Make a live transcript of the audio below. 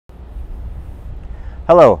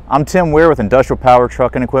Hello, I'm Tim Weir with Industrial Power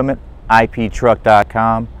Trucking Equipment,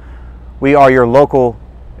 iptruck.com. We are your local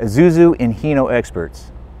Isuzu and Hino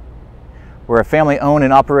experts. We're a family-owned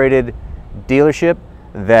and operated dealership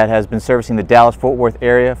that has been servicing the Dallas-Fort Worth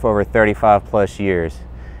area for over 35 plus years.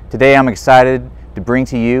 Today I'm excited to bring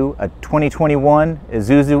to you a 2021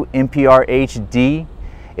 Isuzu NPR HD.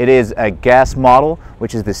 It is a gas model,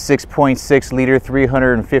 which is the 6.6 liter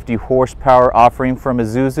 350 horsepower offering from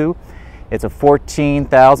Isuzu. It's a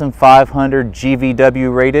 14,500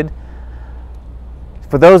 GVW rated.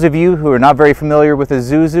 For those of you who are not very familiar with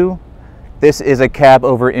Isuzu, this is a cab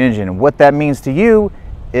over engine. What that means to you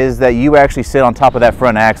is that you actually sit on top of that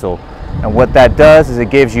front axle. And what that does is it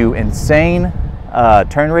gives you insane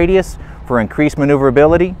turn radius for increased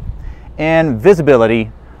maneuverability and visibility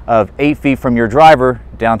of 8 feet from your driver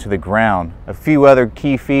down to the ground. A few other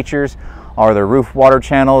key features are the roof water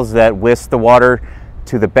channels that whisk the water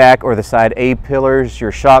to the back or the side A-pillars,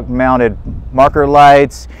 your shock mounted marker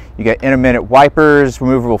lights, you got intermittent wipers,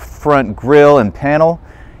 removable front grille and panel,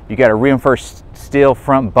 you got a reinforced steel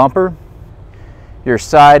front bumper. Your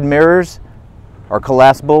side mirrors are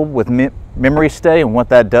collapsible with memory stay, and what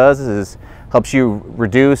that does is helps you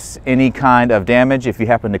reduce any kind of damage if you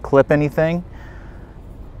happen to clip anything.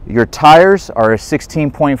 Your tires are a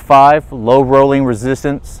 16.5 low rolling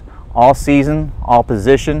resistance, all season, all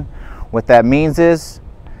position. What that means is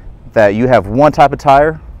that you have one type of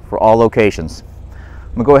tire for all locations.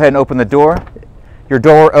 I'm gonna go ahead and open the door. Your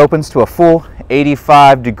door opens to a full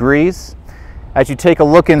 85 degrees. As you take a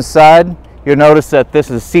look inside, you'll notice that this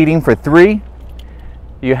is seating for 3.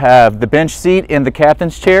 You have the bench seat in the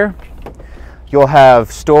captain's chair. You'll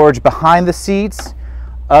have storage behind the seats,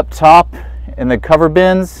 up top in the cover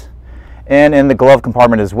bins, and in the glove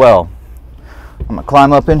compartment as well. I'm gonna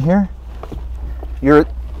climb up in here.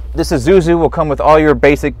 This Isuzu will come with all your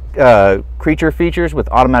basic creature features with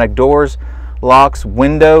automatic doors, locks,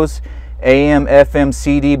 windows, AM, FM,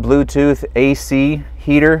 CD, Bluetooth, AC,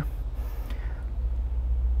 heater.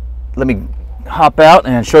 Let me hop out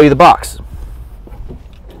and show you the box.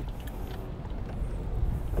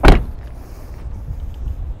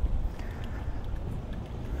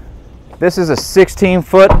 This is a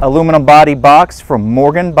 16-foot aluminum body box from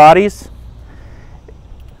Morgan Bodies.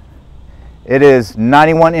 It is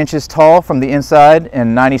 91 inches tall from the inside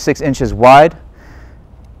and 96 inches wide.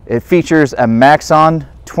 It features a Maxon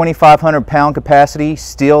 2,500 pound capacity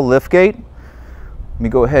steel liftgate. Let me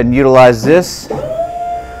go ahead and utilize this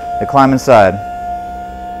to climb inside.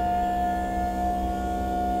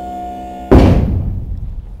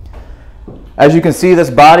 As you can see, this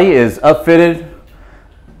body is upfitted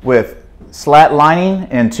with slat lining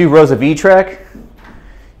and 2 rows of E-track.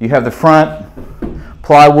 You have the front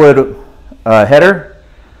plywood header.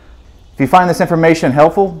 If you find this information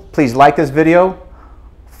helpful, please like this video,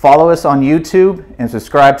 follow us on YouTube, and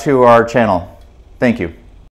subscribe to our channel. Thank you.